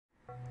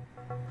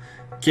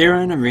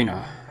Kieran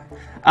Arena.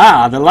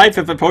 Ah, the life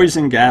of a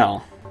poison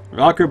gal.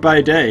 Rocker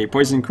by day,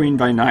 poison queen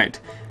by night.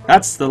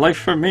 That's the life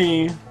for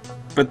me.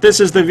 But this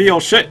is the real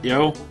shit,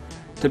 yo.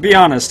 To be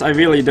honest, I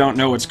really don't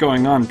know what's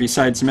going on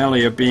besides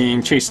Melia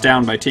being chased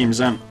down by Team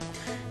Zen.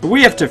 But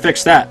we have to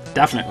fix that,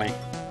 definitely.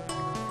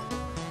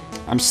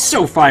 I'm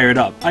so fired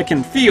up. I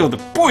can feel the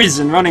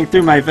poison running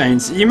through my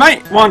veins. You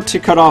might want to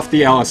cut off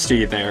the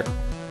LSD there.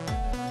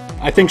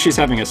 I think she's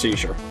having a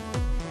seizure.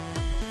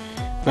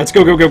 Let's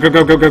go, go, go, go,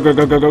 go, go, go, go,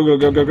 go, go, go,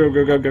 go, go, go,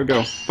 go, go, go,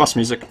 go. Boss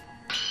music.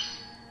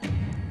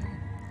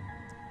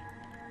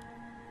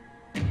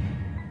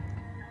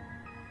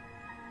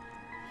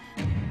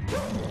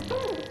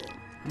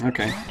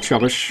 Okay,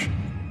 rubbish.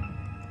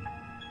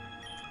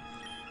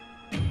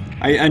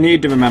 I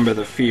need to remember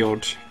the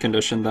field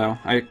condition though.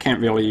 I can't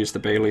really use the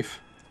bay leaf.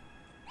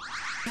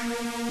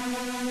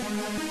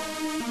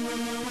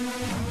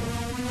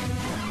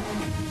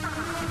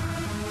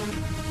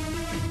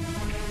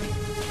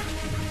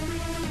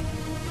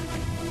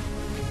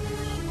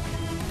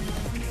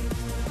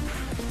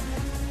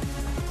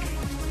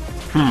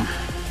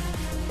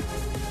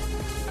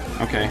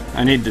 Okay,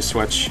 I need to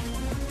switch.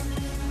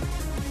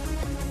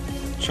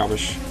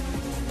 Chubbish.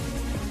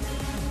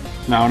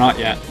 No, not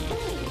yet.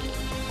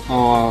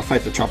 I'll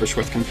fight the Chubbish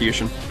with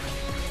confusion.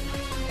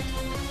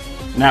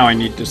 Now I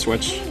need to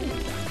switch.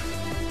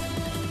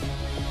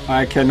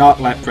 I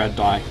cannot let Red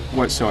die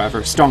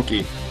whatsoever.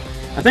 Stunky.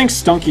 I think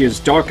Stunky is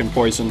dark and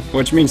poison,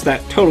 which means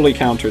that totally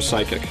counters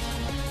Psychic.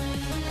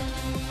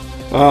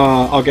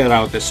 I'll get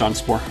out this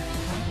Sunspore.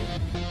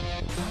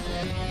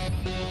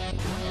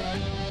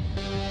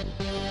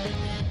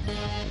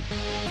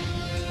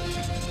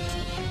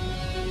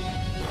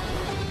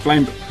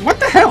 Flame... What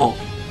the hell?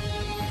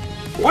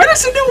 Why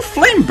does it do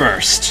Flame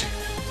Burst?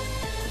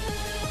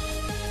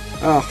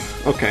 Ugh,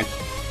 okay.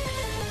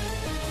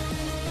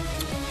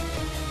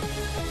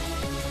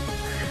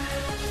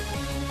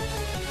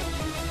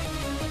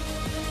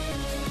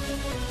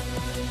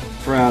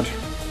 Brad.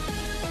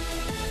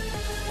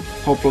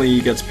 Hopefully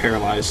he gets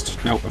paralyzed.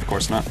 Nope, of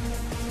course not.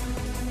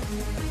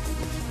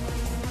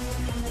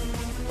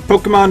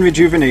 Pokemon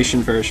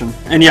Rejuvination version.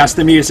 And yes,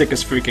 the music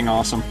is freaking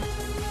awesome.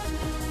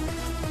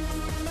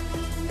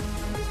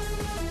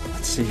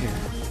 Let's see here.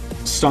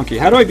 Stunky.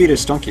 How do I beat a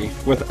Stunky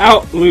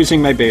without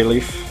losing my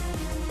Bayleaf?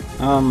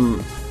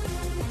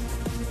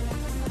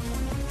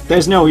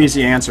 There's no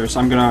easy answer, so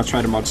I'm gonna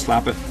try to Mud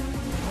Slap it.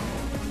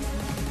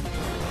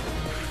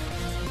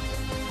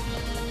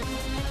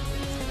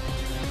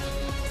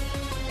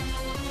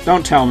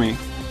 Don't tell me.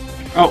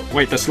 Oh,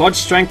 wait, the Sludge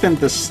strengthened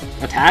this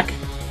attack?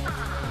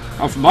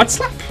 Of Mud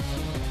Slap?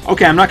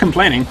 Okay, I'm not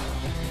complaining.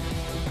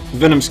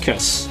 Venom's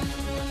Kiss.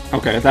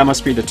 Okay, that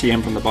must be the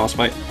TM from the boss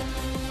fight.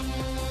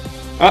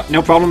 Oh,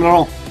 no problem at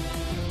all.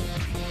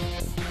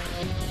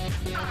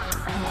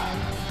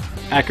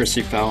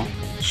 Accuracy fell.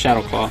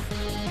 Shadow Claw.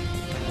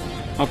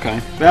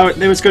 Okay,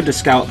 it was good to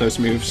scout those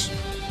moves.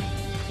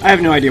 I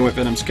have no idea what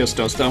Venom's Kiss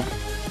does, though.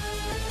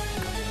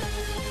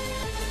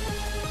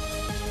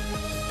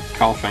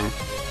 Coughing.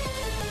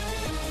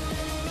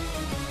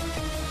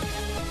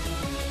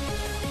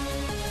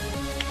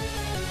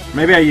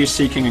 Maybe I use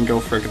Seeking and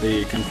go for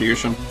the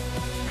Confusion.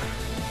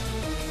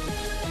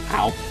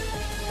 Ow.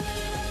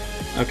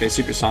 Okay,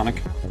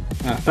 Supersonic.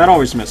 That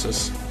always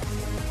misses.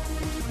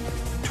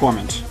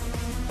 Torment.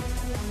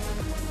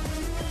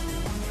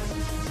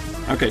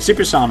 Okay,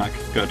 Supersonic.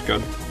 Good,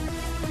 good.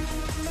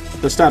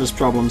 The status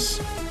problems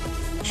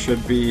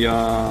should be,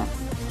 I'm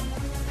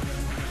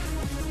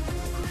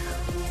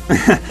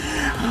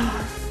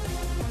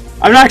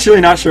actually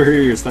not sure who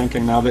he was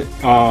thinking now that,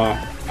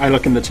 I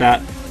look in the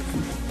chat.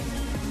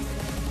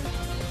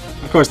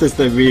 Of course, there's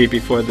the Re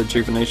before the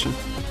Rejuvination.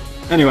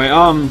 Anyway,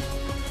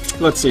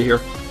 let's see here.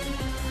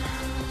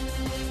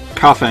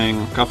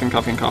 Coughing, coughing,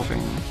 coughing,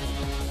 coughing.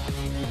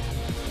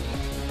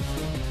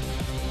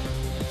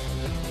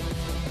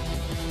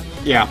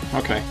 Yeah,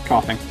 okay,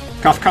 coughing.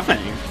 Cough, coughing.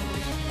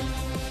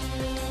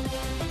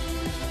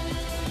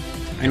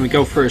 And we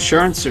go for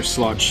Assurance or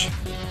Sludge?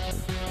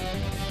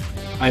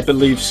 I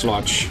believe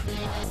Sludge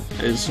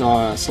is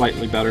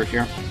slightly better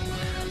here.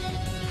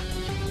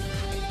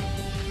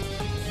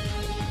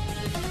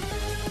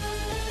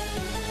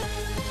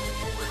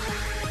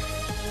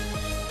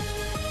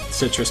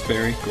 Citrus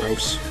Berry,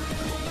 gross.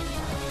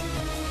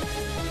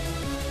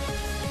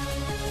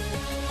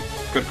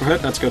 Good, go ahead,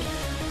 that's good.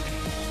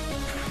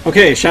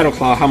 Okay, Shadow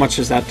Claw, how much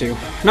does that do?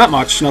 Not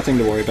much, nothing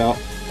to worry about.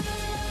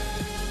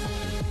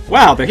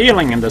 Wow, the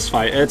healing in this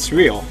fight, it's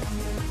real.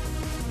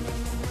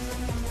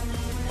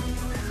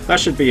 That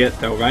should be it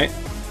though, right?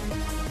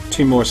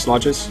 2 more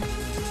Sludges.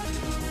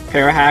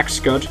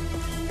 Parahacks, good.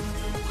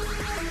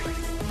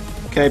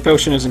 Okay,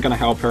 Potion isn't gonna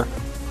help her.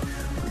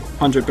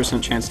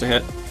 100% chance to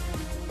hit.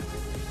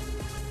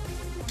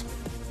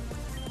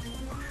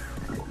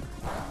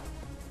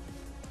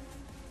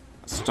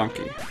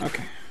 Stunky.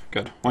 Okay,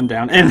 good. 1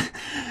 down. And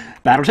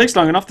battle takes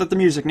long enough that the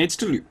music needs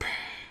to loop.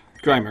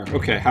 Grimer.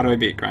 Okay, how do I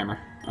beat Grimer?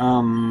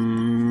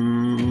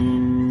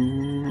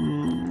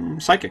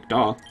 Psychic,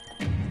 duh.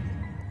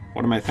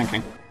 What am I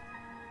thinking?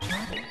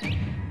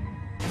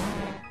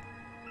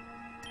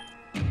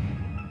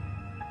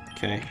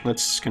 Okay,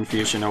 let's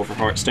Confusion over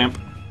Heart Stamp.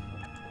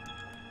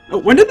 Oh,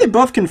 when did they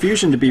buff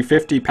Confusion to be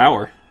 50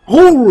 power?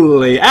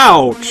 Holy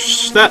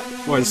ouch! That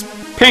was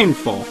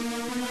painful.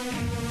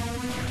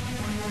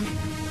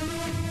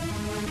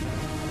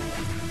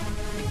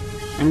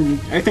 And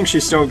I think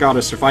she's still got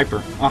a Survivor.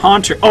 A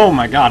Haunter. Oh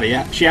my god,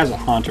 yeah, she has a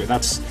Haunter.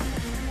 That's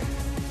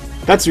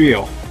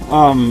real.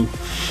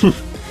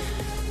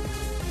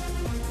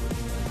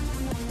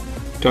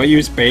 Do I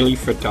use Bailey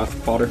for Death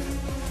Fodder?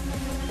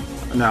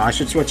 No, I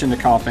should switch into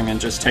Coughing and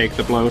just take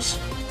the blows.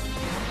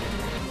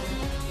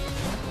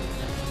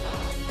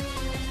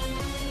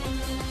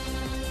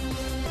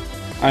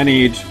 I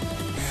need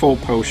full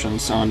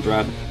potions on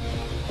Dread.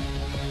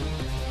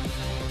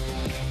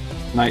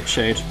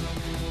 Nightshade.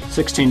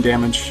 16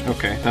 damage.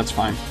 Okay, that's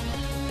fine.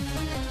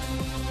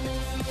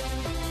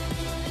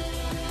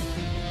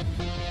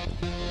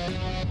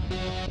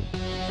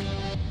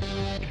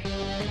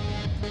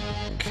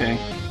 Okay.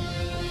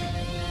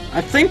 I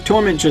think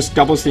Torment just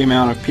doubles the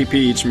amount of PP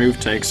each move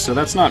takes, so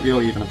that's not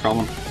really even a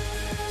problem.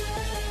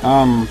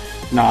 No,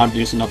 I'm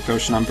using another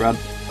potion on Brad.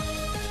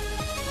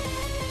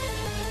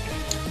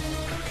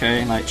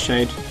 Okay,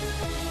 Nightshade.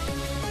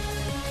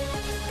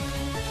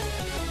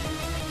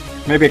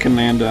 Maybe I can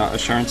land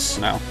Assurance?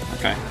 No.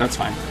 Okay, that's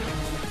fine.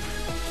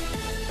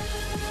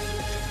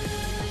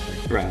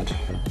 Rad.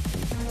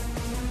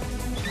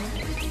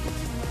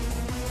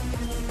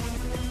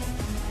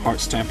 Heart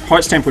Stamp.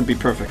 Heart Stamp would be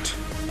perfect.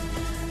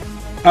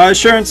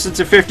 Assurance, it's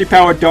a 50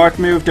 power dark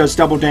move, does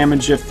double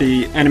damage if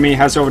the enemy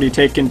has already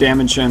taken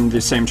damage in the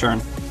same turn.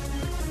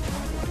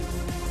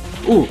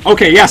 Ooh,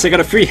 okay, yes, I got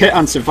a free hit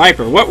on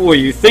Survivor. What were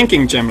you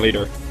thinking, Gem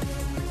Leader?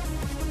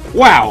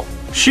 Wow,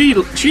 she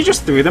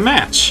just threw the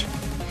match.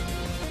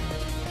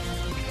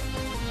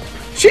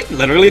 She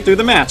literally threw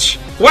the match.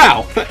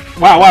 Wow,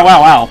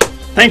 wow.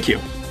 Thank you.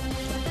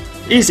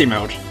 Easy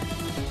mode.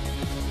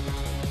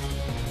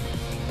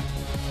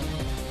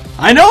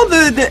 I know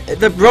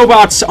the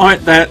robots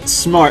aren't that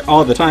smart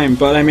all the time,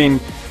 but I mean,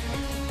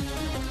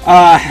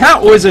 that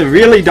was a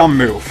really dumb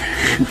move.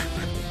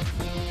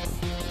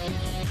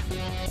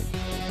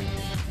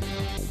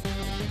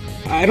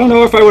 I don't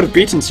know if I would have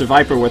beaten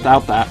Survivor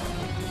without that,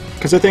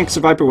 because I think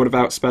Survivor would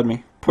have outsped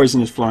me.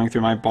 Poison is flowing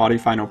through my body,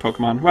 final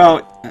Pokemon.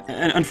 Well,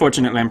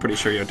 unfortunately, I'm pretty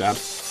sure you're dead.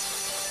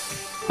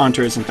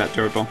 Haunter isn't that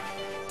durable.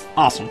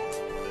 Awesome.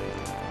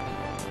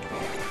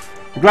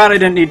 I'm glad I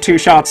didn't need 2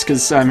 shots,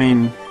 because, I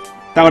mean,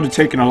 that would have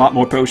taken a lot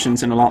more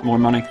potions and a lot more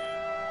money.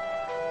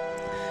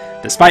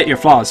 Despite your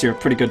flaws, you're a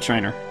pretty good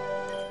trainer.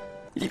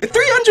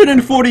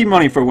 340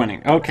 money for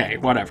winning. Okay,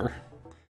 whatever.